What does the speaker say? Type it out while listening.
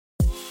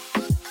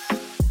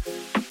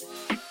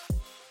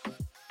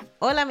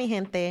Hola, mi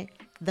gente.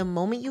 The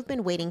moment you've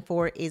been waiting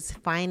for is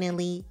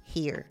finally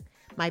here.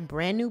 My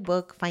brand new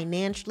book,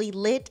 Financially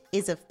Lit,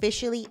 is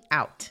officially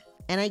out.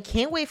 And I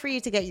can't wait for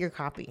you to get your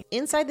copy.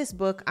 Inside this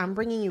book, I'm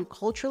bringing you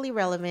culturally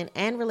relevant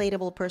and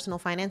relatable personal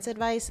finance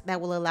advice that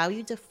will allow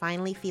you to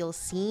finally feel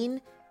seen,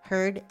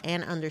 heard,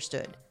 and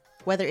understood.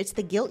 Whether it's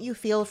the guilt you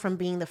feel from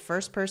being the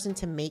first person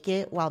to make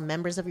it while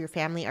members of your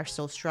family are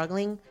still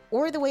struggling,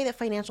 or the way that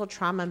financial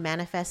trauma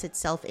manifests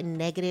itself in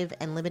negative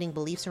and limiting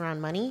beliefs around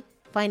money,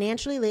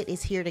 Financially Lit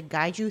is here to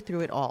guide you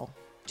through it all.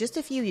 Just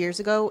a few years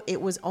ago,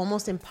 it was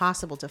almost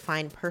impossible to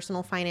find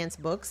personal finance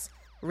books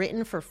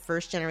written for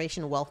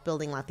first-generation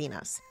wealth-building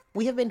Latinas.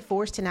 We have been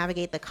forced to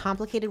navigate the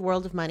complicated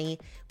world of money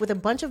with a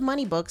bunch of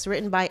money books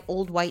written by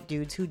old white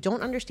dudes who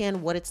don't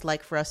understand what it's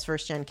like for us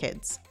first-gen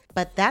kids.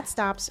 But that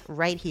stops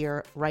right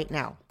here, right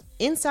now.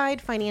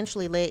 Inside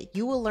Financially Lit,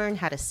 you will learn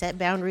how to set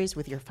boundaries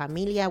with your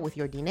familia, with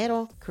your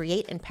dinero,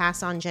 create and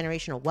pass on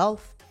generational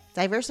wealth,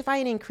 diversify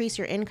and increase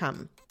your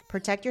income,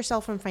 protect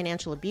yourself from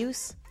financial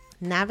abuse,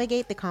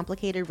 navigate the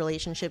complicated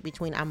relationship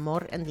between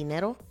amor and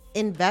dinero,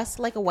 invest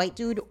like a white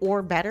dude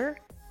or better,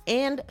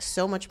 and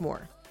so much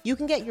more. You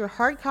can get your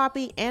hard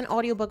copy and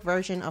audiobook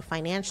version of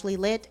Financially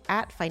Lit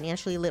at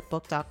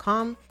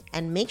financiallylitbook.com,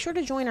 and make sure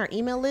to join our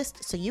email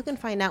list so you can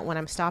find out when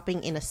I'm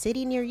stopping in a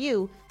city near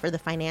you for the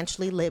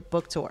Financially Lit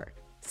book tour.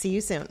 See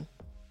you soon.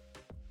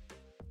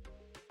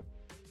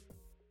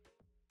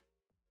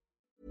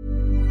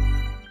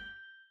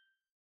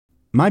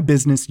 My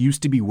business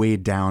used to be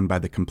weighed down by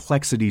the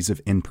complexities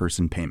of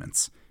in-person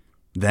payments.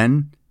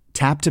 Then,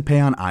 Tap to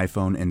Pay on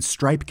iPhone and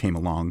Stripe came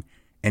along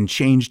and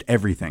changed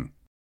everything.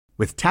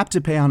 With Tap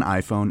to Pay on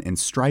iPhone and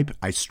Stripe,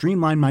 I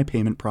streamlined my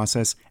payment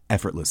process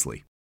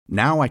effortlessly.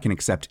 Now I can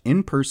accept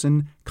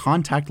in-person,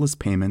 contactless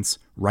payments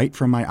right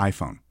from my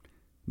iPhone.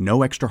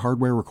 No extra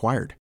hardware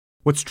required.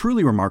 What's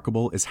truly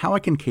remarkable is how I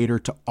can cater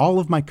to all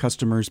of my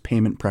customers'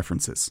 payment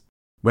preferences.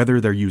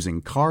 Whether they're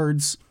using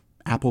cards,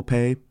 Apple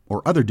Pay,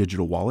 or other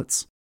digital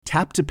wallets,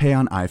 Tap to Pay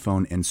on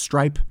iPhone and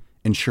Stripe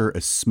ensure a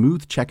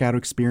smooth checkout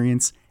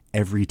experience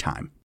every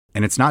time.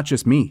 And it's not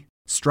just me.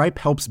 Stripe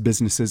helps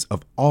businesses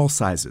of all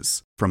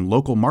sizes, from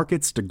local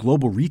markets to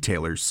global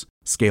retailers,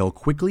 scale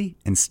quickly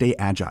and stay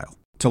agile.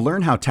 To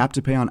learn how Tap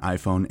to Pay on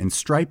iPhone and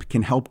Stripe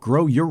can help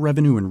grow your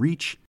revenue and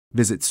reach,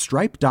 visit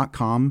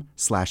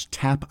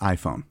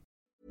stripe.com/tapiphone.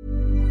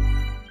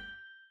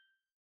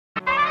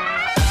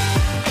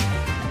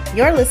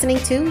 You're listening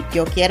to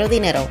Yo Quiero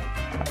Dinero,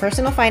 a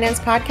personal finance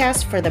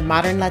podcast for the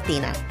modern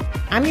Latina.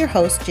 I'm your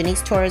host,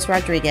 Janice Torres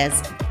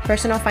Rodriguez,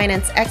 personal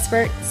finance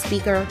expert,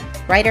 speaker,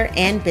 writer,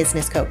 and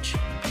business coach.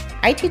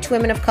 I teach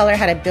women of color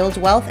how to build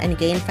wealth and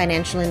gain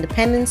financial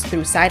independence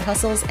through side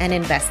hustles and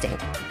investing.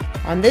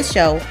 On this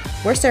show,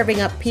 we're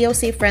serving up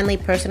POC-friendly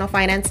personal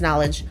finance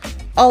knowledge,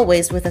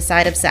 always with a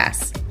side of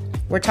sass.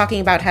 We're talking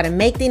about how to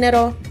make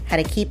dinero, how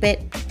to keep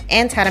it,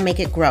 and how to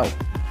make it grow.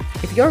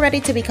 If you're ready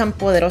to become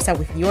poderosa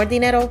with your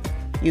dinero,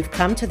 you've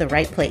come to the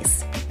right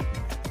place.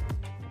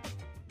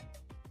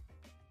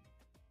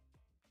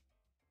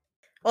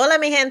 Hola,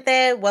 mi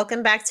gente.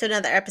 Welcome back to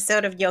another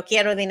episode of Yo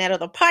Quiero Dinero,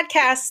 the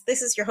podcast.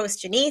 This is your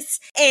host, Janice,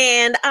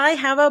 and I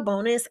have a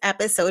bonus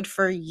episode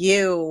for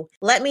you.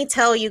 Let me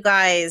tell you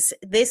guys,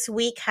 this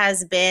week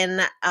has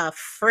been a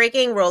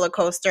freaking roller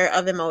coaster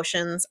of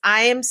emotions.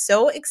 I am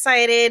so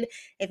excited.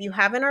 If you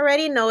haven't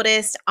already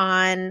noticed,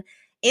 on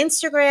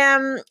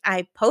Instagram,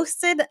 I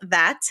posted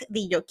that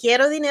the Yo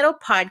Quiero Dinero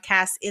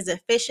podcast is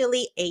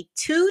officially a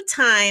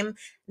 2-time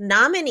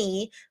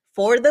nominee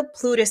for the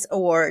Plutus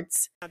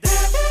Awards.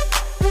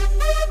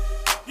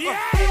 Yeah,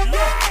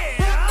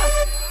 yeah.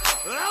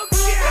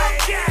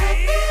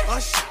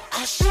 Okay.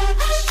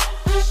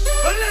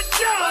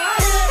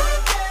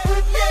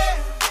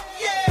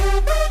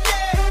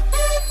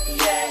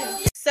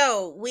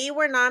 So we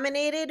were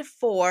nominated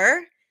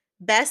for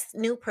Best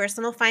New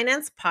Personal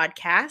Finance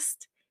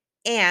Podcast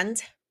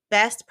and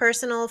Best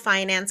Personal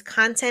Finance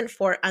Content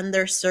for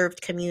Underserved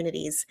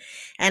Communities.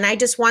 And I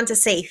just want to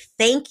say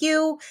thank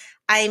you.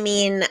 I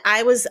mean,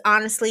 I was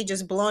honestly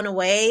just blown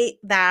away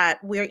that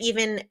we're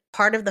even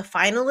part of the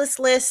finalist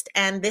list,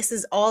 and this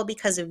is all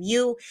because of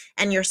you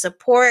and your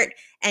support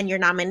and your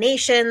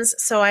nominations.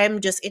 So I'm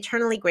just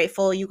eternally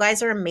grateful. You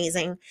guys are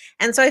amazing.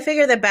 And so I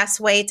figure the best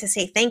way to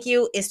say thank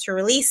you is to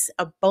release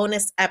a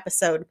bonus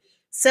episode.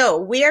 So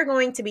we are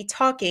going to be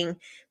talking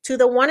to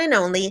the one and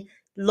only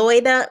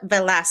Loida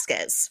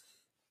Velasquez.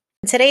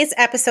 In today's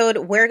episode,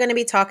 we're going to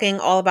be talking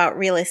all about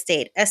real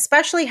estate,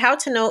 especially how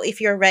to know if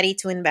you're ready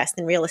to invest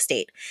in real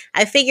estate.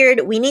 I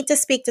figured we need to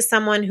speak to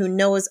someone who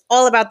knows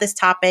all about this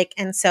topic,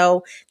 and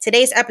so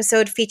today's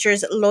episode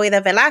features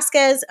Loida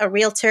Velasquez, a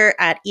realtor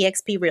at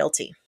eXp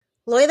Realty.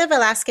 Loida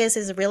Velasquez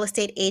is a real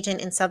estate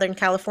agent in Southern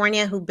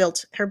California who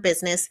built her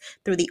business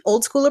through the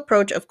old school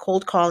approach of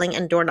cold calling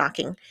and door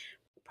knocking.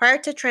 Prior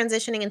to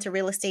transitioning into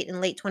real estate in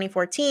late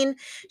 2014,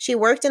 she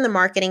worked in the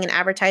marketing and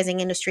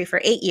advertising industry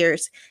for 8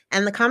 years,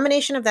 and the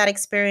combination of that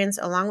experience,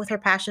 along with her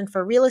passion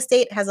for real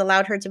estate, has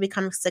allowed her to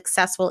become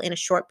successful in a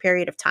short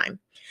period of time.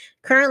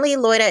 Currently,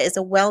 Loida is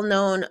a well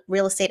known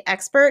real estate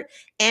expert,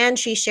 and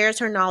she shares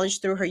her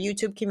knowledge through her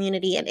YouTube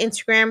community and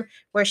Instagram,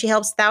 where she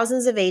helps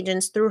thousands of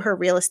agents through her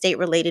real estate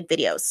related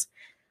videos.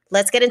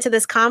 Let's get into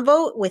this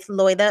convo with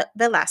Loida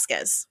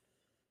Velasquez.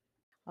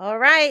 All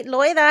right,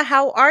 Loida,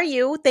 how are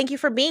you? Thank you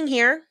for being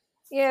here.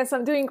 Yes,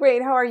 I'm doing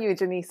great. How are you,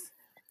 Janice?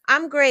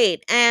 I'm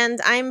great. And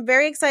I'm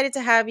very excited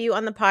to have you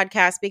on the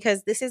podcast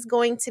because this is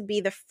going to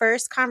be the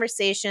first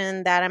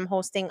conversation that I'm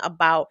hosting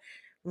about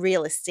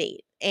real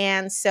estate.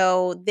 And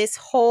so this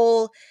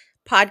whole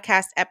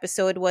podcast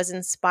episode was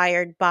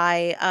inspired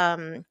by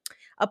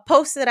a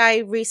post that I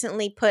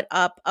recently put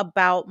up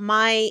about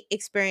my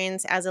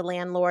experience as a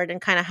landlord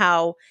and kind of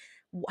how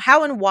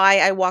and why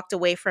I walked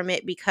away from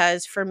it.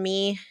 Because for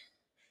me,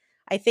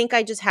 I think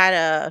I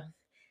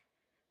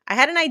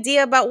had an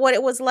idea about what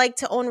it was like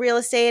to own real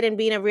estate and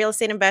being a real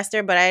estate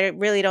investor, but I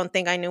really don't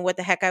think I knew what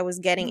the heck I was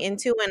getting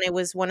into. And it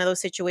was one of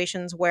those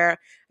situations where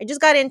I just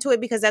got into it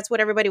because that's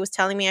what everybody was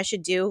telling me I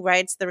should do,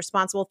 right? It's the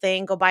responsible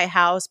thing. Go buy a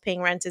house.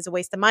 Paying rent is a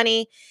waste of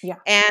money. Yeah.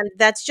 And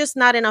that's just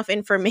not enough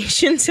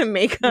information to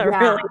make a Yeah.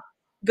 really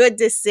good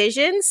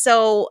decision.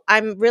 So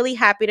I'm really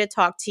happy to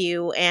talk to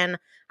you. And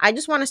I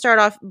just want to start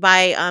off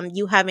by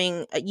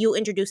you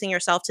introducing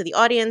yourself to the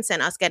audience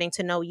and us getting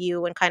to know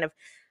you and kind of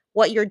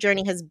what your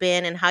journey has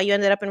been and how you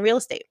ended up in real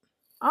estate.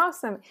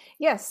 Awesome.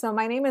 Yes. So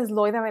my name is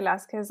Loida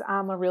Velasquez.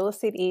 I'm a real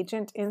estate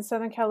agent in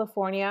Southern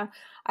California.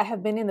 I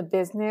have been in the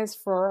business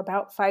for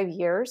about 5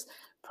 years.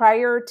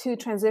 Prior to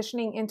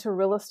transitioning into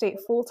real estate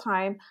full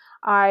time,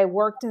 I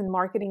worked in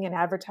marketing and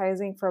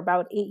advertising for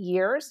about 8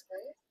 years.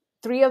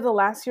 3 of the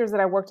last years that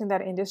I worked in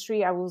that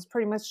industry, I was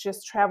pretty much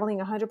just traveling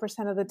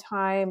 100% of the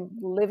time,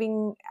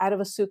 living out of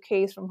a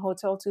suitcase from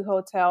hotel to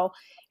hotel.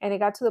 And it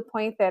got to the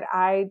point that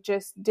I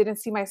just didn't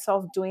see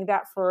myself doing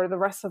that for the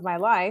rest of my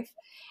life.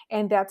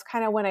 And that's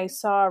kind of when I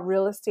saw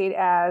real estate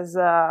as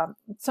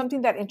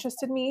something that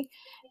interested me,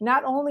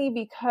 not only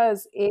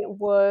because it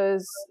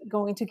was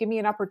going to give me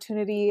an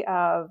opportunity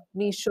of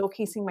me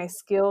showcasing my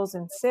skills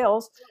in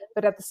sales,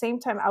 but at the same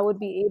time, I would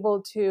be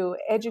able to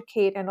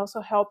educate and also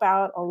help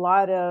out a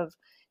lot of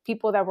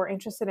people that were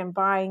interested in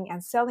buying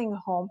and selling a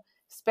home,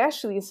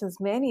 especially since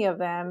many of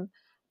them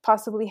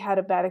possibly had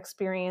a bad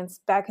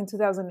experience back in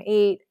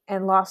 2008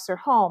 and lost their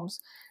homes.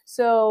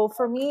 So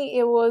for me,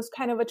 it was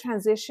kind of a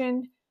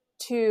transition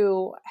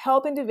to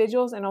help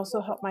individuals and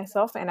also help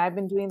myself. And I've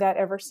been doing that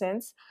ever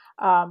since.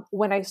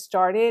 When I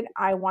started,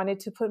 I wanted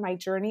to put my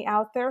journey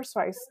out there.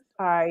 So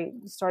I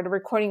started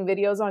recording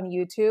videos on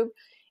YouTube.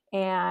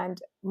 And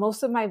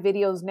most of my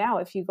videos now,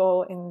 if you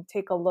go and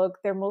take a look,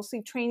 they're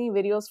mostly training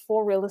videos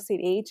for real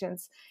estate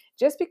agents,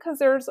 just because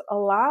there's a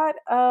lot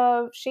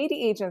of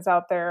shady agents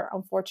out there,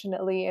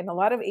 unfortunately, and a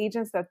lot of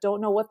agents that don't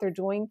know what they're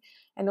doing.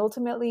 And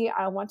ultimately,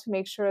 I want to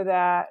make sure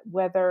that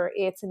whether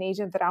it's an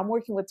agent that I'm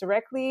working with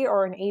directly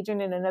or an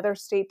agent in another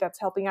state that's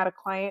helping out a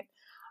client,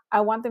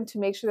 I want them to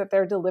make sure that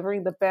they're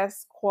delivering the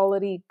best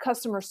quality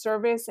customer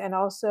service and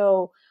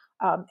also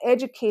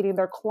educating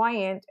their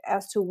client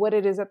as to what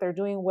it is that they're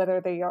doing,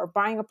 whether they are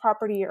buying a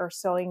property or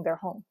selling their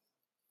home.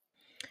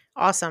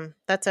 Awesome.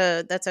 That's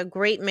a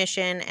great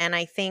mission, and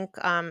I think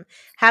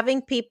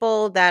having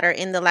people that are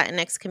in the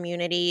Latinx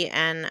community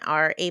and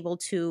are able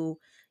to,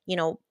 you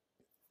know,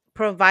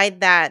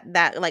 provide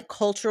that like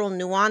cultural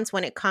nuance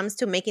when it comes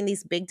to making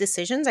these big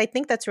decisions, I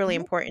think that's really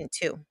Mhm. important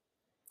too.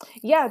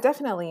 Yeah,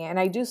 definitely. And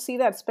I do see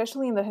that,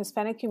 especially in the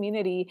Hispanic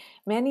community,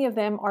 many of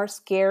them are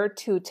scared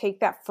to take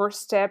that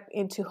first step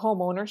into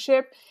home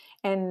ownership.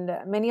 And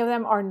many of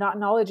them are not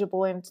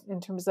knowledgeable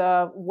in terms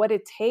of what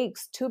it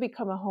takes to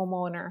become a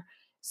homeowner.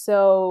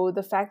 So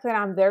the fact that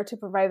I'm there to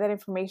provide that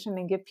information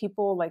and give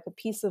people like a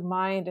peace of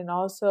mind and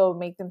also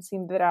make them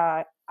seem that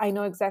I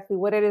know exactly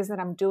what it is that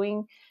I'm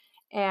doing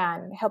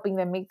and helping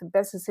them make the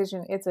best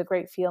decision, it's a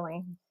great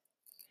feeling.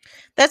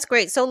 That's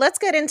great. So let's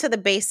get into the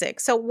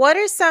basics. So what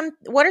are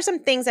some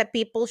things that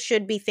people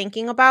should be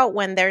thinking about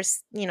when they're,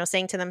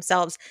 saying to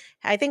themselves,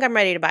 I think I'm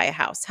ready to buy a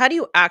house. How do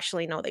you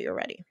actually know that you're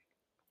ready?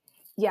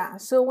 Yeah.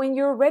 So when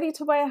you're ready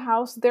to buy a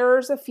house,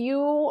 there's a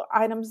few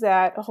items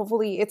that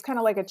hopefully it's kind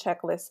of like a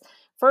checklist.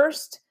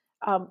 First,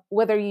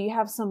 whether you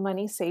have some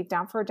money saved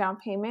down for a down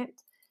payment,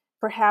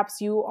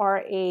 perhaps you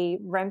are a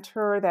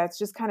renter that's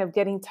just kind of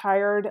getting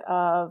tired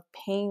of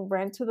paying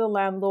rent to the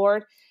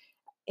landlord.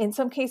 In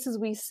some cases,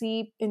 we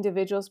see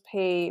individuals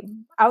pay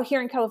out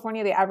here in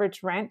California, the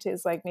average rent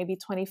is like maybe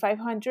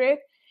 2,500,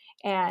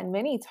 and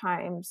many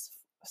times,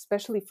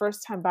 especially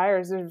first time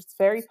buyers, it's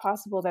very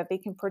possible that they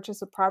can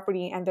purchase a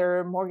property and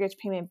their mortgage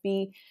payment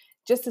be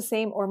just the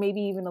same or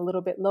maybe even a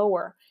little bit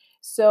lower.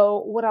 So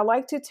what I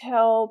like to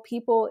tell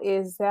people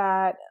is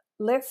that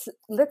let's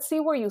see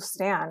where you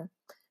stand.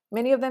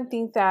 Many of them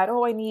think that,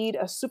 oh, I need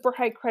a super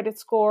high credit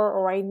score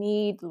or I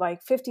need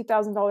like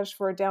 $50,000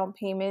 for a down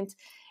payment.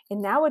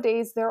 And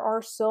nowadays, there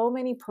are so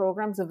many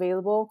programs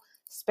available,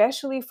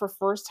 especially for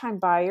first-time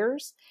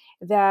buyers,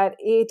 that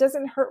it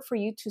doesn't hurt for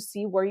you to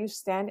see where you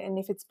stand and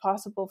if it's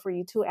possible for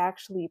you to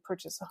actually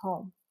purchase a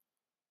home.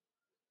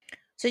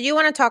 So you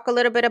want to talk a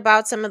little bit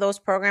about some of those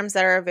programs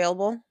that are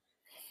available?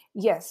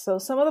 Yes, so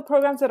some of the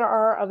programs that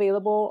are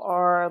available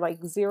are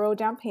like zero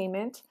down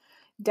payment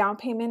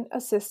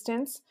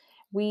assistance.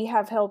 We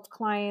have helped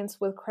clients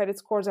with credit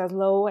scores as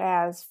low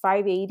as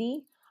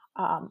 580.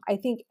 I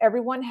think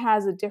everyone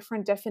has a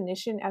different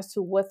definition as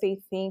to what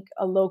they think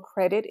a low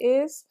credit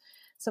is.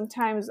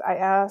 Sometimes I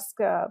ask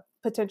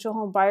potential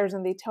home buyers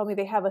and they tell me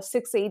they have a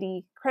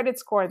 680 credit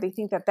score. They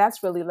think that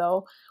that's really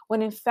low,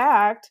 when in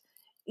fact,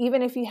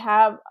 even if you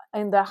have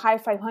in the high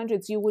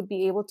 500s, you would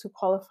be able to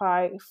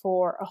qualify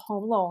for a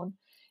home loan.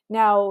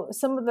 Now,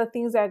 some of the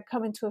things that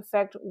come into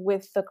effect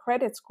with the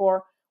credit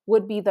score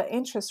would be the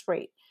interest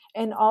rate.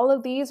 And all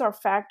of these are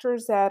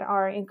factors that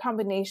are in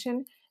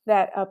combination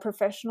that a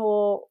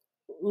professional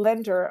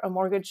lender, a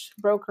mortgage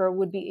broker,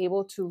 would be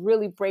able to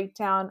really break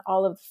down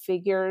all of the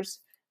figures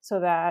so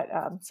that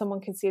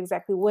someone can see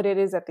exactly what it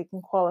is that they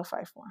can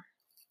qualify for.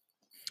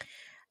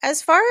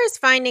 As far as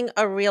finding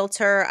a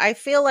realtor, I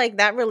feel like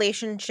that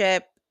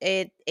relationship,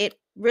 it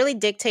really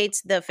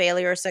dictates the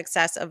failure or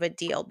success of a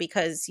deal,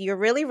 because you're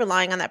really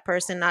relying on that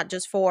person not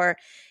just for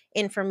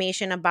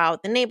information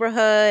about the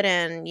neighborhood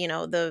and,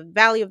 the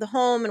value of the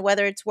home and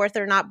whether it's worth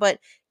it or not, but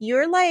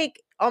you're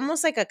like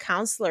almost like a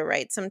counselor,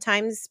 right?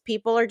 Sometimes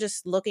people are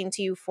just looking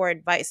to you for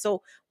advice.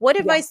 So, what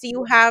Yeah. advice do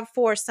you have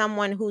for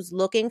someone who's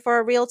looking for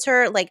a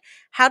realtor? Like,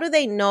 how do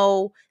they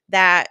know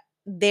that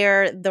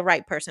they're the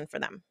right person for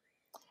them?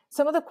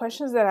 Some of the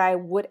questions that I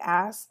would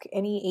ask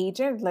any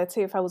agent, let's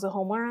say if I was a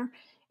homeowner,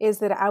 is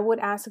that I would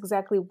ask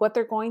exactly what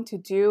they're going to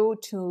do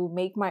to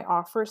make my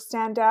offer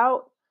stand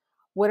out.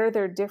 What are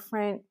their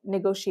different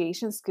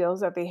negotiation skills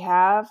that they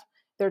have,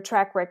 their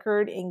track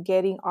record in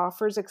getting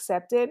offers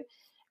accepted?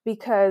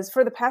 Because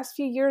for the past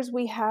few years,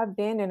 we have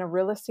been in a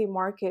real estate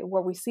market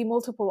where we see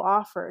multiple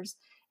offers.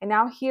 And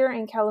now here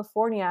in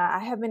California,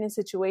 I have been in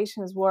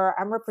situations where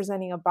I'm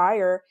representing a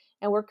buyer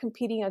and we're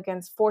competing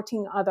against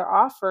 14 other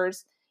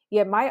offers,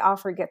 yet my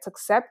offer gets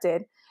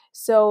accepted.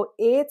 So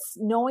it's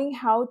knowing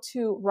how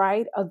to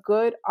write a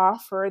good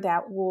offer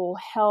that will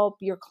help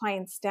your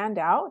client stand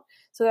out.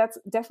 So that's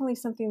definitely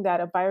something that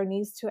a buyer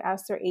needs to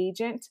ask their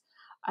agent,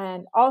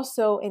 and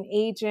also an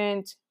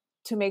agent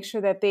to make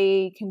sure that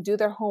they can do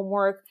their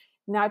homework,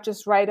 not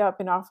just write up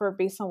an offer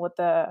based on what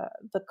the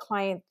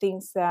client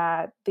thinks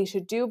that they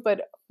should do,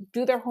 but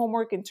do their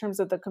homework in terms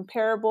of the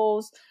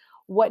comparables,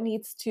 what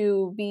needs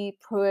to be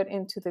put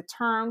into the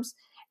terms,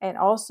 and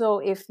also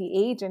if the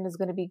agent is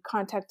going to be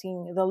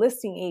contacting the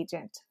listing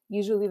agent.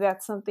 Usually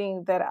that's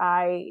something that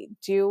I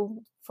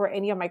do for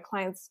any of my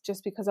clients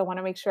just because I want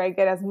to make sure I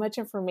get as much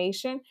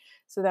information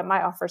so that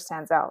my offer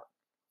stands out.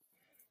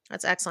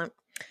 That's excellent.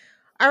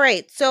 All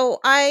right. So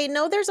I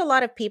know there's a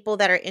lot of people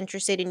that are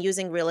interested in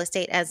using real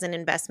estate as an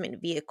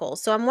investment vehicle.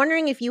 So I'm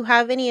wondering if you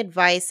have any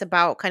advice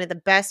about kind of the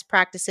best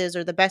practices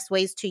or the best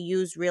ways to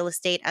use real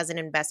estate as an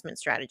investment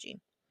strategy.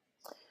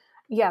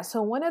 Yeah,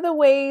 so one of the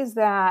ways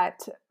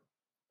that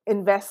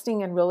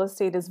investing in real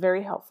estate is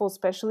very helpful,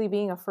 especially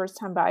being a first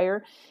time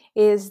buyer,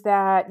 is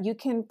that you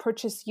can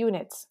purchase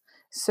units.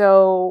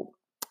 So,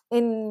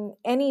 in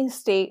any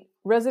state,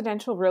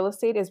 residential real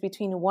estate is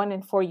between 1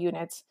 and 4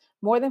 units.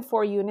 More than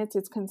 4 units,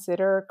 it's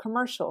considered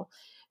commercial.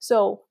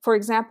 So, for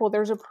example,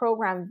 there's a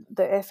program,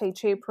 the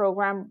FHA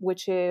program,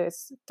 which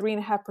is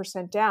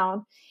 3.5%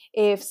 down.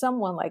 If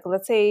someone, like,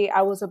 let's say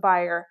I was a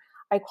buyer,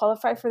 I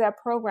qualify for that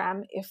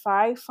program. If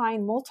I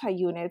find multi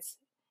units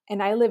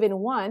and I live in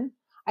one,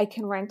 I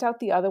can rent out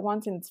the other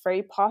ones, and it's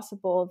very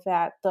possible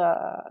that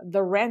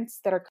the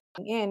rents that are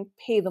coming in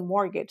pay the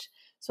mortgage.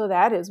 So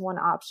that is one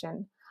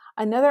option.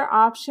 Another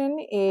option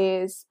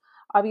is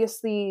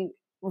obviously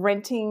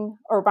renting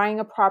or buying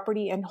a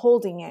property and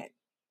holding it.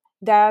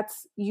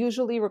 That's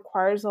usually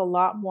requires a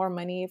lot more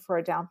money for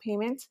a down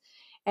payment.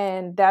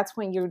 And that's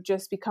when you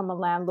just become a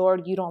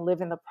landlord. You don't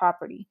live in the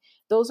property.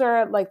 Those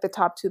are like the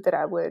top two that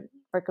I would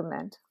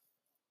recommend.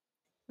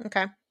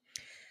 Okay.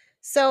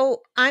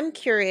 So I'm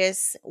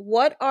curious,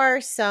 what are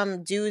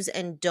some do's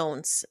and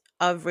don'ts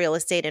of real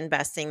estate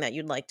investing that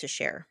you'd like to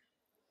share?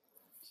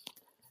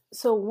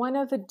 So one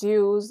of the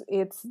do's,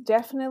 it's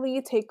definitely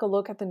take a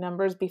look at the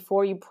numbers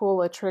before you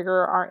pull a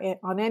trigger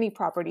on any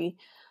property.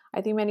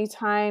 I think many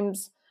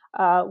times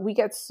we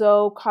get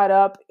so caught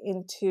up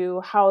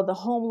into how the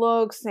home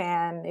looks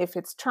and if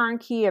it's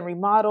turnkey and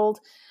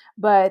remodeled.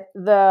 But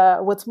the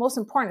what's most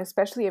important,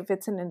 especially if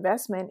it's an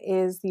investment,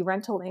 is the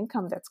rental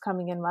income that's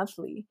coming in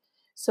monthly.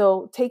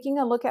 So taking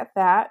a look at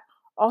that.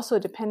 Also,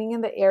 depending in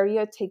the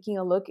area, taking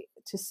a look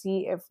to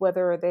see if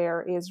whether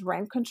there is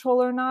rent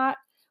control or not,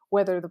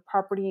 whether the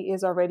property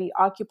is already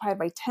occupied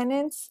by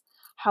tenants,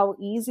 how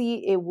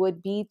easy it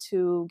would be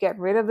to get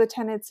rid of the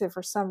tenants if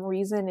for some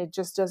reason it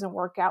just doesn't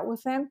work out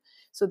with them.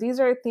 So these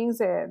are things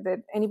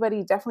that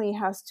anybody definitely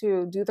has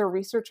to do their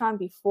research on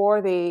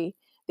before they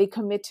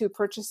commit to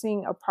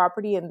purchasing a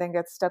property and then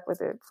get stuck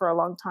with it for a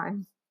long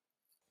time.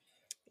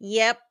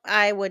 Yep,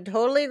 I would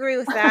totally agree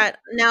with that.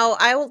 Now,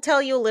 I will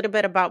tell you a little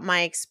bit about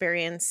my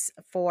experience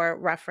for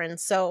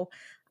reference. So,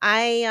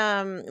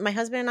 my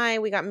husband and I,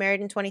 we got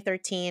married in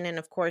 2013, and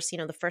of course,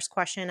 the first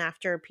question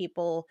after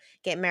people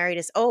get married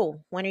is, "Oh,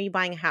 when are you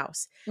buying a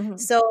house?" Mhm.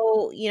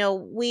 So,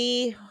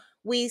 we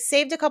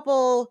saved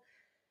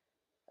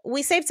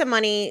we saved some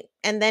money,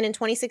 and then in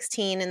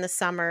 2016 in the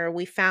summer,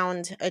 we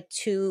found a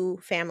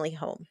two-family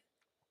home.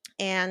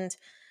 And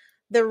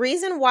the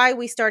reason why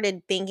we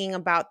started thinking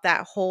about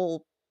that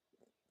whole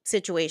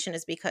situation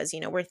is because,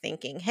 we're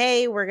thinking,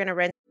 hey, we're going to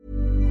rent.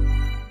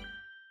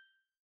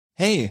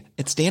 Hey,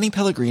 it's Danny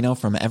Pellegrino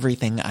from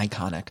Everything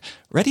Iconic.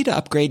 Ready to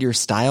upgrade your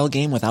style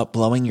game without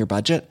blowing your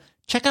budget?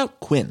 Check out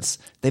Quince.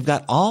 They've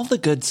got all the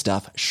good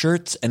stuff,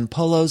 shirts and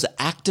polos,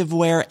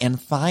 activewear, and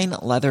fine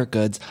leather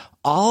goods,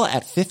 all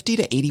at 50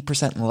 to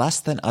 80% less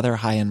than other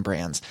high-end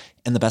brands.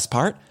 And the best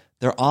part?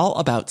 They're all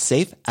about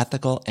safe,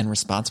 ethical, and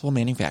responsible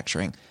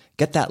manufacturing.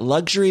 Get that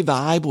luxury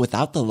vibe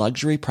without the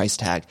luxury price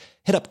tag.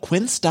 Hit up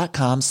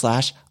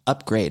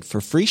quince.com/upgrade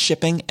for free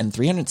shipping and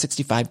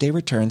 365-day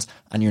returns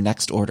on your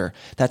next order.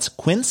 That's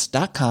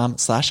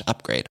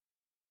quince.com/upgrade.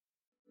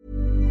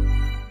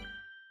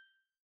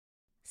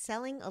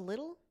 Selling a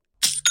little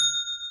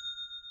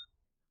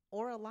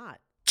or a lot.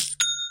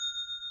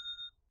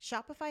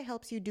 Shopify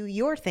helps you do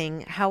your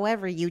thing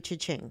however you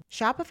cha-ching.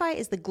 Shopify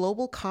is the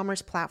global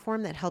commerce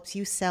platform that helps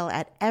you sell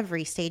at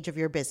every stage of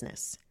your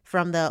business.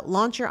 From the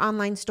launch your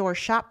online store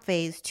shop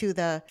phase to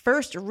the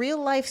first real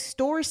life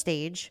store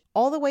stage,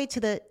 all the way to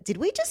the did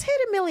we just hit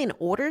 1 million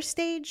orders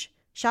stage?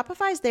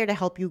 Shopify is there to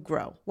help you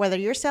grow. Whether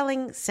you're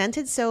selling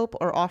scented soap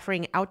or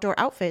offering outdoor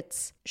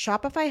outfits,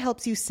 Shopify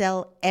helps you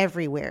sell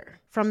everywhere.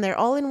 From their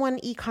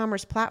all-in-one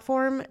e-commerce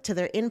platform to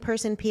their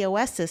in-person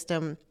POS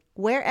system,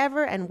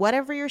 wherever and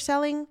whatever you're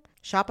selling,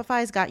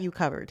 Shopify's got you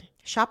covered.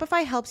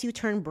 Shopify helps you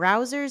turn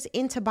browsers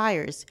into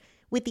buyers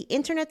with the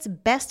internet's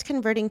best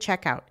converting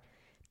checkout,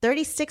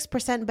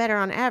 36% better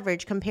on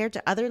average compared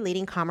to other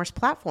leading commerce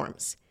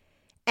platforms.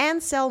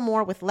 And sell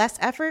more with less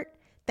effort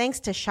thanks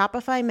to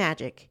Shopify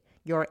Magic,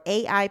 your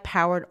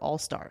AI-powered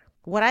all-star.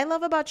 What I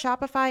love about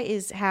Shopify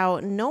is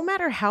how no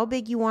matter how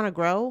big you want to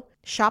grow,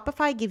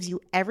 Shopify gives you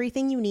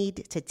everything you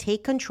need to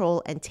take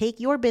control and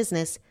take your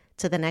business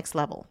to the next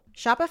level.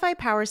 Shopify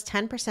powers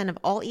 10% of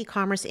all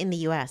e-commerce in the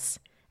US,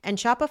 and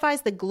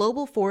Shopify's the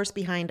global force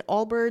behind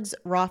Allbirds,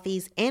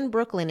 Rothy's, and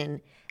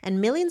Brooklinen,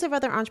 and millions of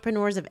other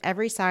entrepreneurs of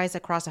every size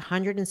across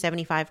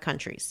 175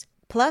 countries.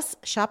 Plus,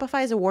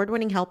 Shopify's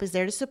award-winning help is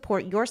there to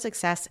support your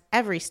success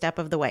every step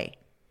of the way.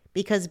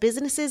 Because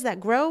businesses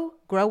that grow,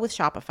 grow with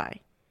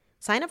Shopify.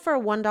 Sign up for a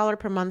 $1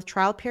 per month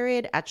trial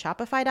period at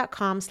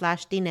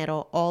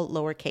shopify.com/dinero, all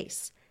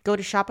lowercase. Go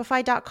to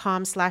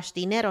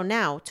shopify.com/dinero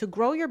now to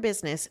grow your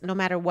business no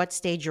matter what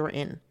stage you're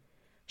in.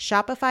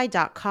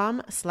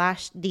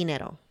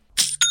 Shopify.com/dinero.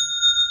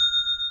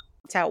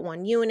 It's out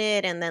one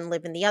unit and then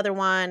live in the other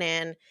one,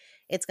 and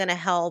it's going to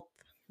help,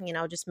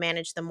 just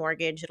manage the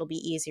mortgage. It'll be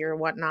easier,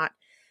 whatnot.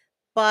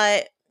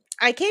 But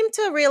I came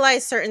to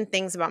realize certain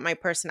things about my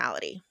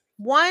personality.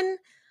 One,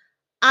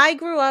 I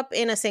grew up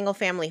in a single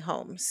family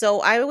home,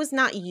 so I was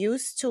not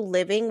used to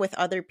living with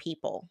other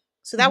people.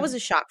 So that was Mhm. a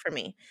shock for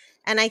me.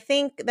 And I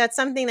think that's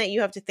something that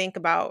you have to think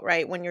about,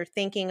 right? When you're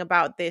thinking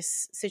about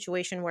this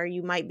situation where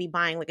you might be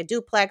buying like a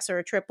duplex or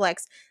a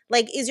triplex,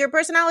 like, is your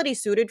personality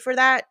suited for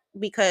that?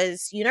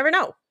 Because you never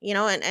know,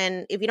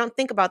 and if you don't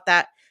think about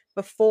that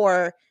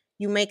before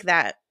you make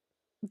that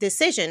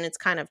decision, it's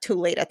kind of too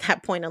late at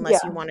that point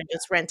unless you Yeah. want to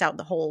just rent out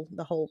the whole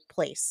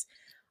place.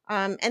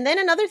 And then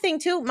another thing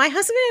too, my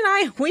husband and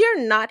I, we are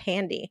not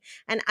handy.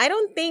 And I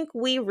don't think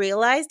we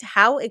realized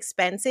how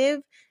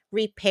expensive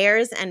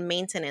repairs and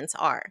maintenance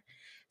are.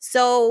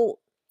 So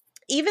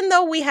even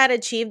though we had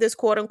achieved this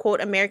quote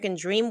unquote American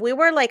dream, we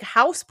were like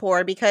house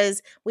poor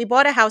because we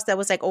bought a house that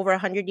was like over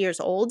 100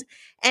 years old.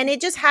 And it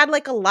just had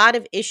like a lot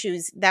of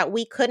issues that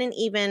we couldn't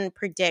even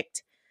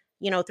predict,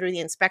 through the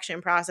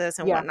inspection process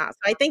and Yeah. whatnot. So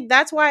I think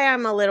that's why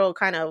I'm a little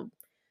kind of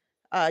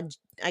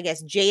I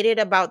guess jaded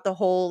about the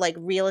whole like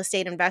real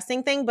estate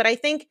investing thing, but I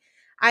think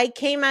I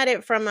came at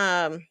it from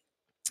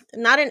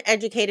not an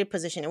educated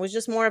position. It was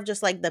just more of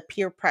just like the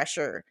peer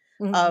pressure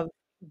Mhm. of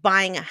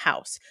buying a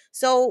house.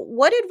 So,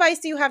 what advice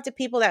do you have to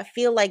people that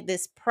feel like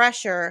this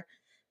pressure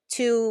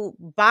to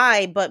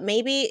buy, but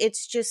maybe it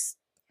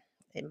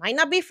might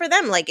not be for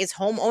them? Like, is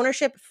home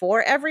ownership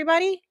for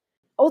everybody?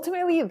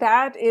 Ultimately,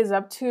 that is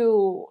up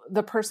to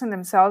the person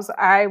themselves.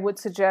 I would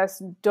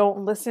suggest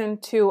don't listen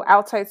to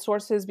outside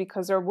sources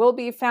because there will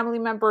be family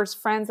members,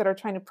 friends that are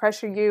trying to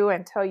pressure you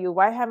and tell you,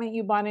 why haven't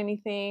you bought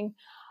anything?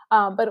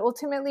 But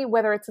ultimately,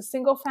 whether it's a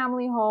single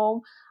family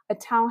home, a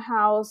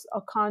townhouse,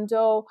 a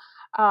condo,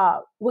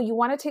 what you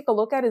want to take a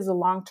look at is a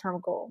long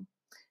term goal.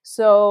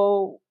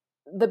 So,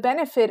 the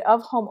benefit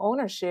of home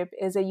ownership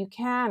is that you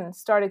can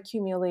start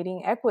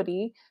accumulating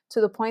equity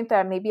to the point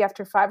that maybe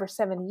after 5 or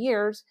 7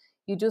 years,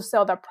 you do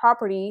sell that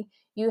property,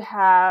 you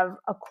have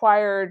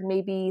acquired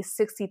maybe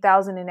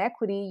 60,000 in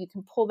equity, you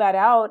can pull that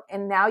out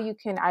and now you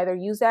can either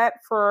use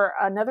that for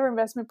another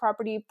investment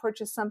property,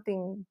 purchase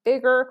something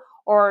bigger,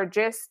 or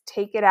just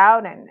take it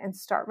out and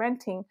start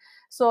renting.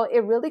 So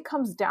it really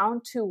comes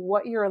down to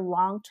what your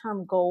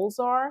long-term goals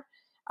are.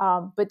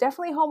 But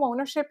definitely home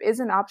ownership is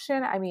an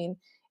option. I mean,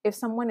 if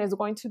someone is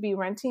going to be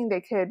renting,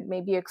 they could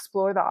maybe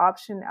explore the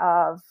option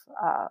of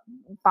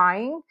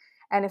buying.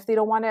 And if they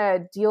don't want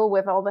to deal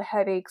with all the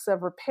headaches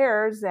of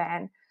repairs,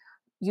 then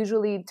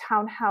usually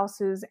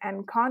townhouses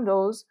and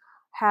condos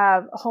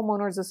have a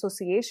homeowners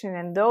association,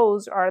 and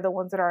those are the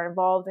ones that are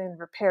involved in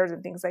repairs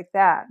and things like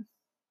that.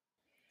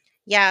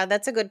 Yeah,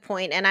 that's a good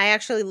point. And I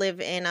actually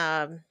live in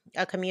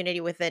a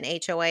community with an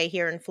HOA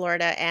here in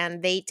Florida,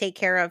 and they take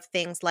care of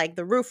things like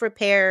the roof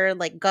repair,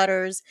 like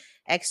gutters,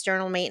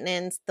 external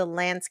maintenance, the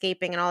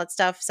landscaping, and all that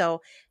stuff.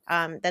 So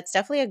that's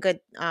definitely a good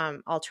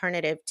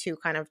alternative to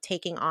kind of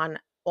taking on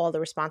all the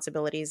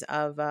responsibilities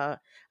of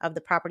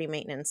the property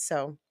maintenance.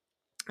 So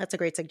that's a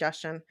great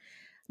suggestion.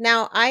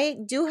 Now, I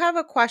do have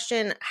a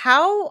question.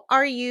 How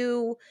are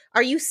you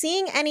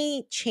seeing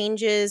any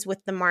changes with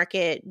the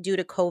market due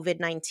to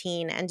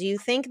COVID-19? And do you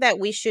think that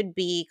we should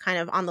be kind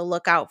of on the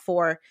lookout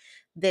for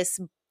this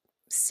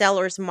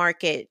seller's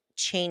market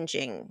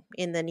changing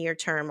in the near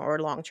term or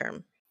long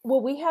term?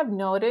 What we have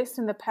noticed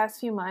in the past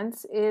few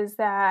months is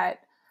that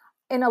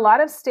in a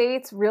lot of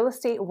states, real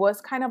estate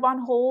was kind of on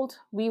hold.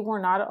 We were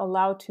not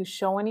allowed to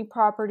show any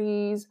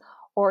properties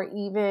or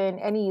even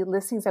any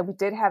listings that we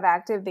did have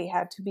active, they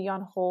had to be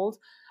on hold.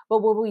 But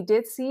what we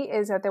did see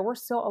is that there were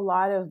still a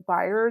lot of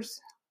buyers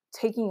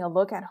taking a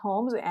look at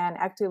homes and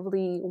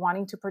actively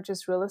wanting to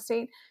purchase real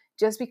estate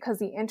just because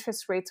the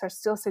interest rates are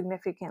still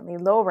significantly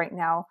low right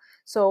now.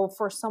 So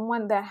for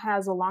someone that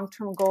has a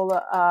long-term goal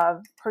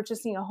of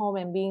purchasing a home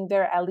and being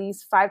there at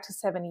least 5 to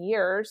 7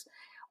 years,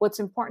 what's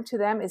important to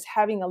them is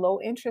having a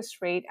low interest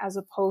rate as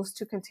opposed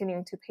to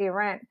continuing to pay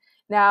rent.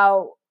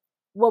 Now,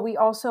 what we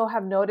also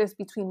have noticed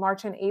between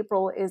March and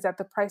April is that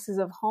the prices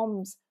of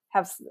homes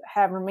have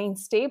remained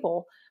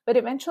stable, but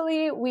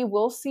eventually we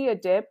will see a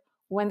dip.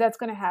 When that's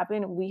going to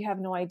happen, we have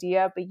no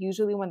idea. But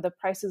usually when the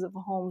prices of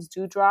homes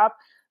do drop,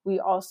 we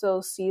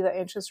also see the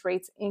interest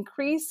rates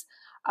increase.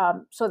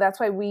 So that's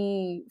why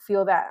we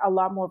feel that a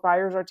lot more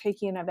buyers are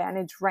taking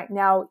advantage right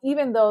now,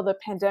 even though the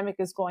pandemic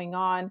is going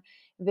on.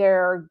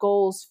 Their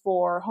goals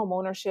for home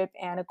ownership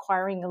and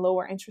acquiring a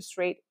lower interest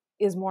rate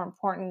is more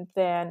important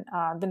than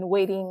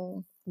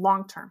waiting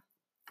long term.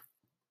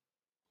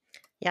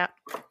 Yeah.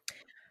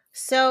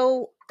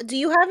 So, do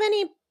you have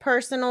any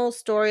personal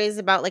stories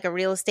about like a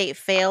real estate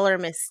fail or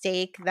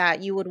mistake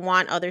that you would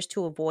want others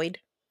to avoid?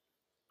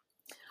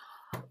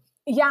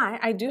 Yeah,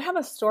 I do have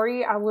a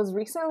story. I was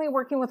recently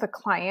working with a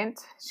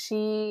client.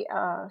 She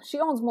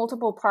owns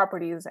multiple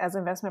properties as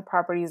investment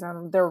properties,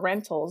 and they're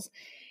rentals.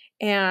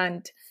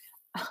 And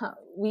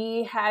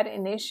we had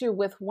an issue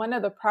with one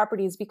of the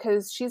properties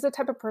because she's the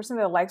type of person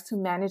that likes to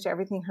manage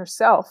everything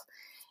herself.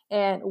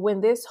 And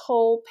when this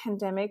whole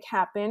pandemic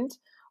happened,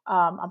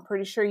 I'm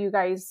pretty sure you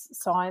guys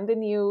saw in the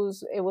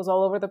news, it was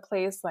all over the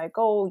place like,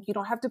 oh, you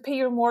don't have to pay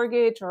your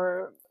mortgage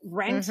or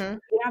rent. Mm-hmm.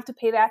 You don't have to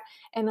pay that.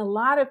 And a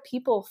lot of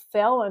people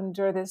fell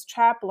under this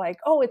trap like,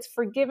 oh, it's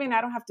forgiven.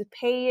 I don't have to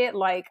pay it.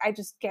 Like, I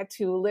just get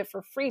to live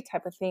for free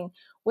type of thing.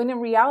 When in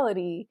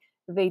reality,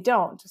 they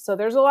don't. So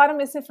there's a lot of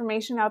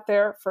misinformation out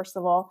there, first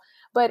of all.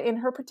 But in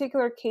her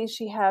particular case,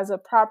 she has a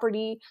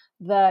property.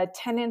 The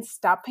tenants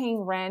stopped paying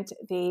rent.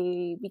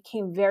 They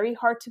became very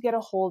hard to get a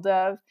hold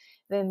of.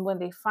 Then when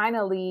they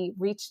finally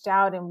reached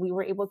out and we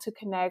were able to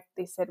connect,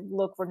 they said,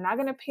 look, we're not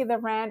going to pay the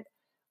rent.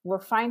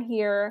 We're fine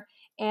here.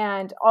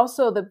 And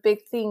also the big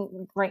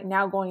thing right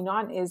now going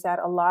on is that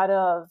a lot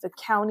of the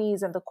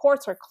counties and the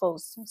courts are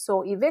closed.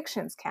 So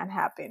evictions can't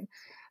happen.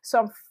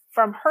 So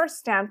from her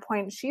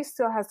standpoint, she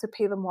still has to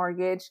pay the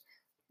mortgage.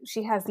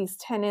 She has these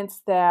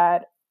tenants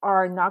that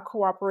are not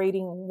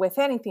cooperating with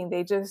anything.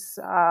 They just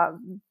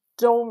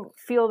don't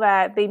feel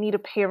that they need to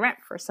pay rent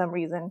for some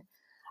reason.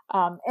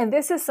 And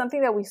this is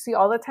something that we see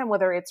all the time,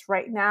 whether it's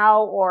right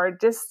now or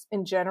just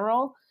in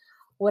general.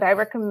 What I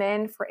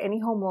recommend for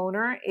any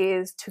homeowner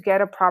is to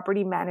get a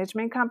property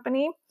management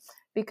company,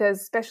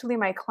 because especially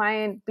my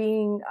client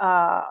being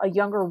a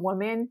younger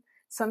woman,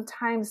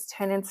 sometimes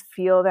tenants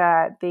feel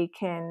that they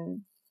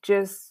can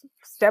just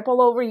step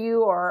all over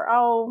you or,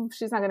 oh,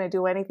 she's not going to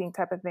do anything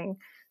type of thing.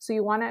 So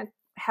you want to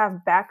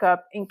have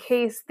backup in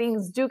case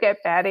things do get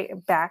bad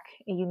back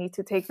and you need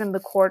to take them to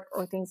court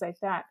or things like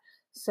that.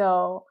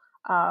 So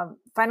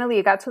finally,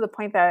 it got to the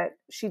point that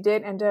she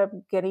did end up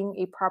getting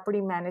a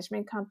property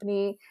management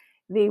company.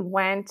 They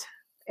went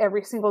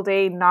every single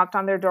day, knocked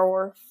on their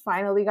door,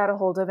 finally got a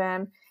hold of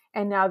them.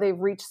 And now they've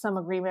reached some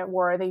agreement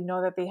where they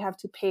know that they have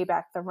to pay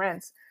back the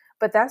rents.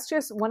 But that's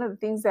just one of the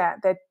things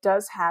that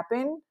does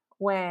happen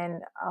when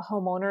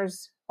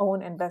homeowners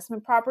own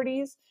investment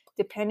properties.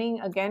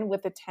 Depending, again,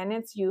 with the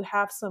tenants, you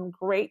have some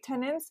great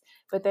tenants,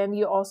 but then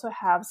you also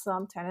have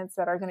some tenants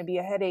that are going to be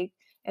a headache.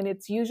 And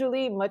it's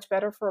usually much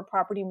better for a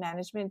property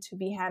management to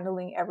be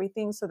handling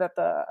everything so that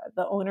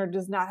the owner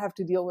does not have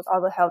to deal with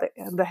all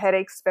the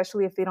headaches,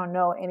 especially if they don't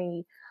know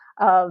any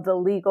of the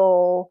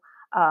legal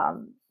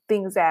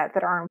things that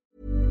are.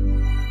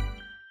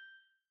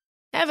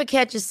 Ever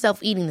catch yourself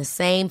eating the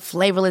same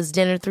flavorless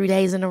dinner 3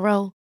 days in a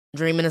row?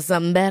 Dreaming of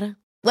something better?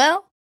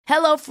 Well,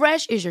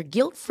 HelloFresh is your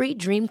guilt-free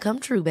dream come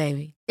true,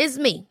 baby. It's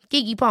me,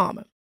 Keke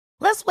Palmer.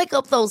 Let's wake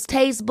up those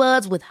taste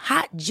buds with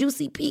hot,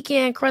 juicy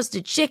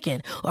pecan-crusted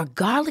chicken or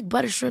garlic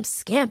butter shrimp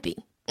scampi.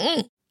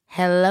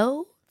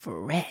 Hello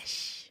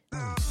Fresh.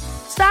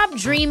 Stop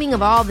dreaming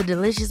of all the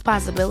delicious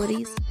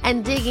possibilities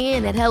and dig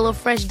in at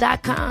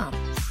HelloFresh.com.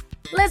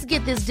 Let's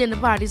get this dinner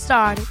party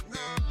started.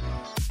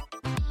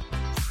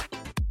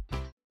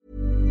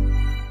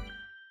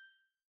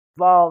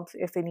 Involved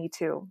if they need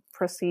to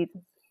proceed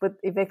with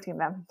evicting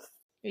them.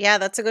 Yeah,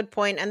 that's a good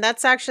point. And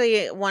that's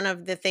actually one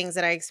of the things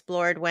that I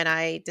explored when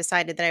I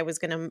decided that I was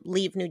going to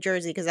leave New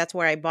Jersey, because that's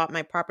where I bought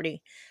my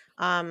property.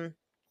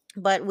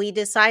 But we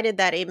decided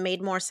that it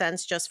made more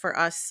sense just for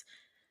us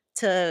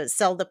to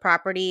sell the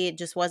property. It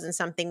just wasn't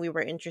something we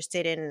were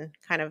interested in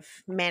kind of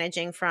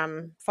managing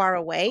from far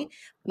away.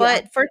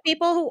 But for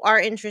people who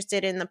are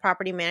interested in the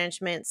property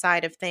management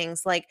side of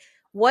things, like,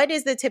 what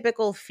is the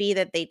typical fee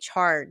that they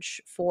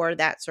charge for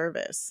that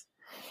service?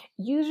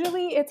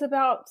 Usually it's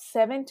about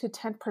 7 to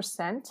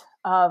 10%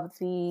 of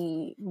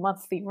the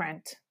monthly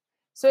rent.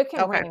 So it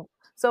can range.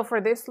 So for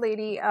this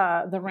lady,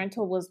 the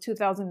rental was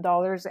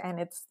 $2,000 and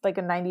it's like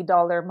a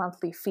 $90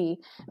 monthly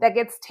fee that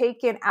gets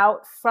taken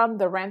out from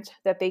the rent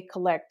that they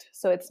collect.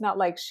 So it's not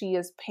like she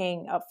is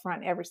paying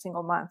upfront every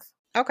single month.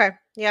 Okay.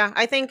 Yeah.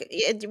 I think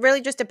it really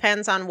just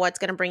depends on what's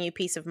going to bring you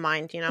peace of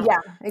mind, you know?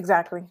 Yeah,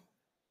 exactly.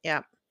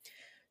 Yeah.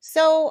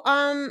 So,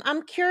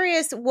 I'm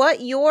curious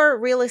what your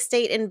real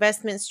estate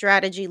investment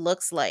strategy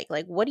looks like.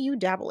 Like, what do you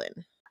dabble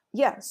in?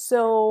 Yeah,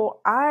 so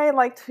I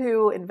like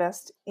to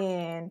invest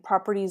in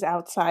properties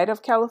outside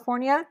of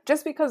California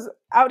just because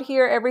out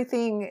here,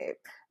 the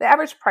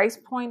average price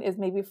point is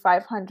maybe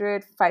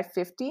 $500,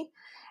 $550.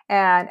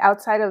 And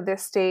outside of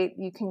this state,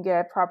 you can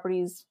get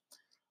properties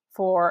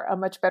for a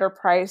much better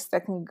price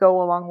that can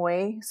go a long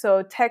way.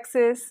 So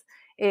Texas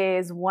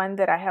is one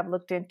that I have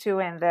looked into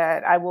and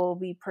that I will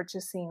be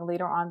purchasing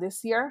later on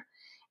this year.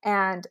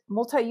 And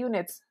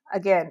multi-units,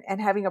 again, and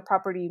having a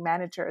property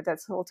manager,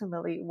 that's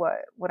ultimately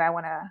what I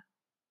want to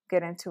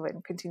get into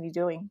and continue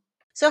doing.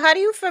 So how do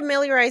you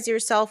familiarize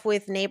yourself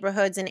with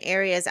neighborhoods and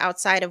areas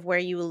outside of where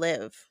you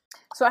live?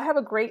 So I have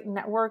a great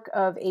network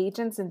of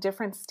agents in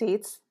different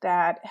states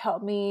that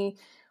help me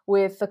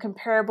with the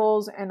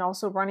comparables and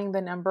also running the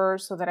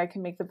numbers so that I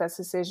can make the best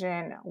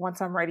decision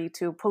once I'm ready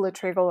to pull a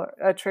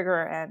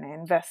trigger and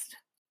invest.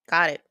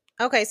 Got it.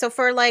 Okay, so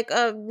for like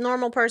a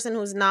normal person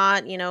who's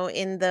not,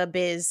 in the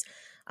biz,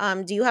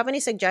 do you have any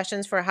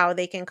suggestions for how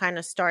they can kind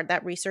of start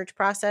that research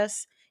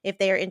process if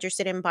they are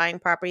interested in buying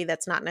property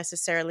that's not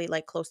necessarily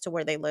like close to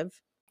where they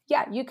live?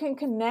 Yeah, you can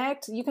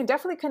connect. You can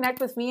definitely connect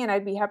with me, and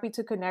I'd be happy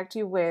to connect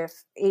you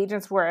with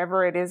agents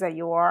wherever it is that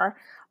you are.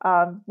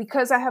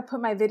 Because I have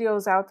put my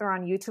videos out there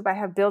on YouTube, I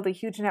have built a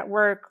huge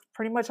network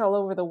pretty much all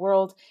over the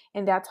world.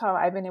 And that's how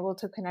I've been able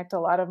to connect a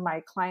lot of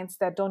my clients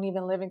that don't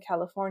even live in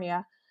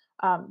California.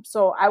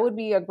 So I would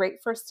be a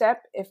great first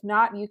step. If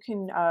not, you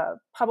can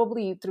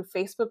probably through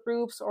Facebook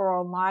groups or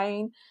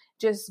online,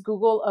 just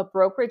Google a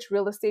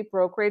real estate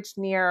brokerage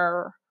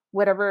near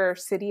whatever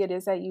city it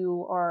is that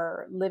you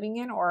are living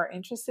in or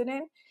interested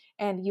in,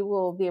 and you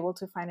will be able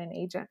to find an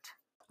agent.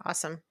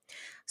 Awesome.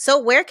 So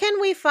where can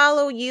we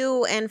follow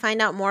you and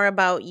find out more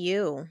about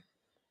you?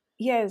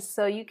 Yes,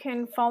 so you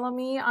can follow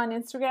me on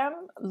Instagram,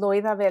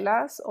 Loida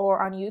Velas,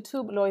 or on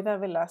YouTube, Loida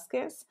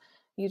Velasquez.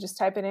 You just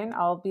type it in.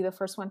 I'll be the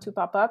first one to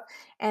pop up.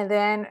 And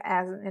then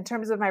in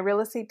terms of my real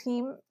estate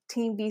team,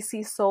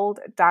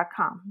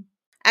 teambcsold.com.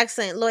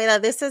 Excellent.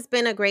 Loida, this has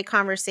been a great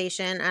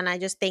conversation, and I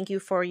just thank you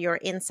for your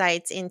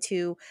insights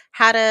into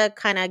how to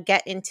kind of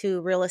get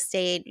into real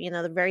estate,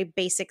 the very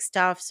basic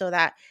stuff so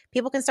that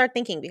people can start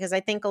thinking, because I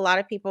think a lot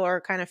of people are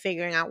kind of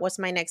figuring out what's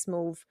my next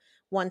move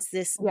once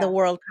the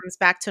world comes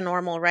back to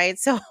normal, right?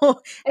 So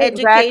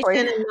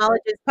education and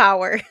knowledge is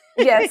power.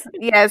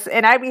 Yes.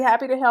 And I'd be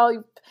happy to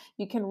help.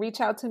 You can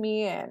reach out to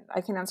me and I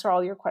can answer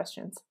all your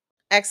questions.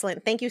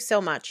 Excellent. Thank you so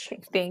much.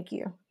 Thank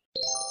you.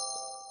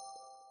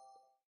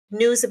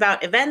 News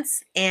about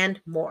events,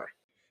 and more.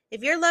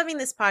 If you're loving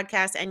this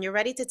podcast and you're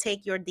ready to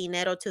take your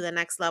dinero to the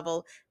next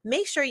level,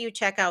 make sure you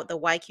check out the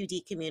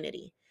YQD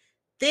community.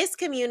 This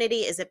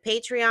community is a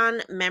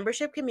Patreon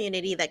membership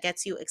community that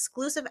gets you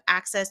exclusive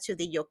access to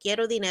the Yo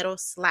Quiero Dinero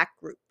Slack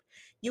group.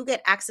 You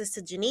get access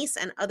to Janice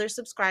and other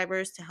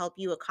subscribers to help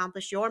you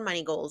accomplish your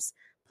money goals,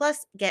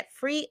 plus get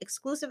free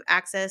exclusive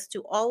access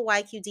to all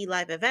YQD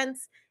live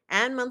events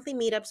and monthly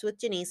meetups with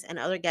Janice and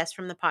other guests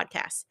from the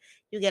podcast.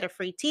 You get a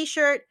free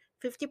t-shirt,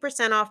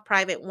 50% off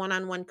private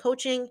one-on-one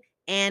coaching,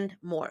 and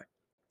more.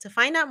 To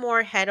find out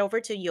more, head over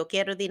to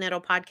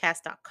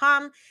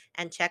YoQuieroDineroPodcast.com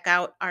and check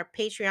out our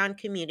Patreon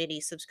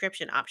community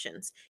subscription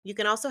options. You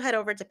can also head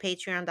over to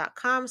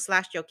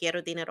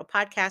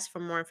patreon.com/YoQuieroDineroPodcast for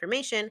more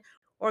information,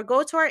 or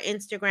go to our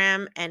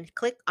Instagram and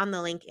click on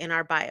the link in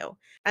our bio.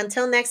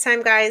 Until next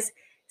time, guys,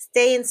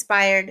 stay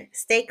inspired,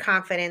 stay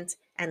confident,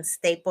 and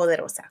stay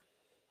poderosa.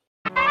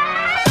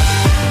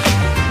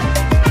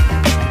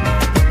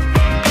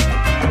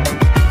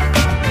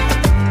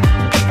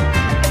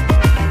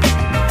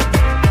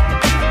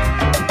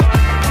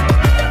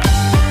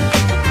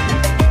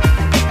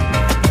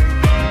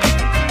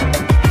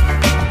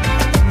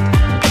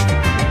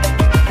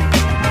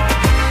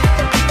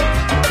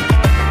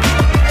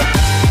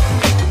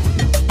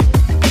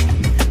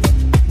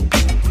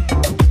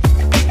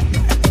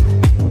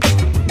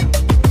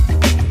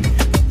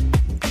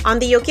 On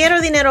the Yo Quiero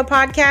Dinero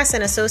podcast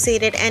and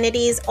associated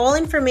entities, all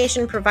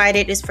information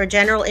provided is for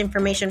general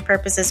information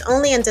purposes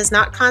only and does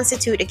not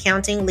constitute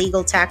accounting,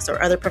 legal, tax, or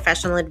other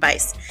professional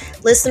advice.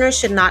 Listeners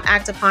should not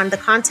act upon the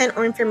content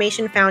or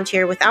information found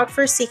here without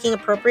first seeking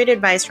appropriate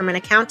advice from an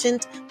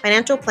accountant,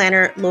 financial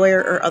planner,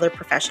 lawyer, or other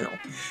professional.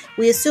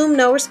 We assume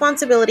no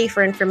responsibility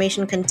for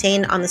information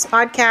contained on this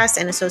podcast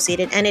and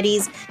associated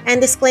entities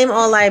and disclaim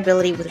all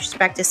liability with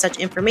respect to such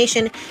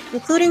information,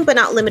 including but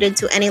not limited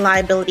to any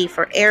liability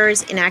for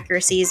errors,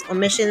 inaccuracies,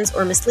 omissions,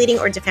 or misleading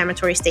or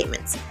defamatory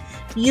statements.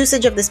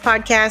 Usage of this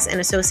podcast and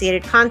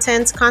associated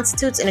contents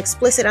constitutes an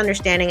explicit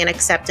understanding and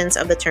acceptance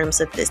of the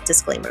terms of this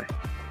disclaimer.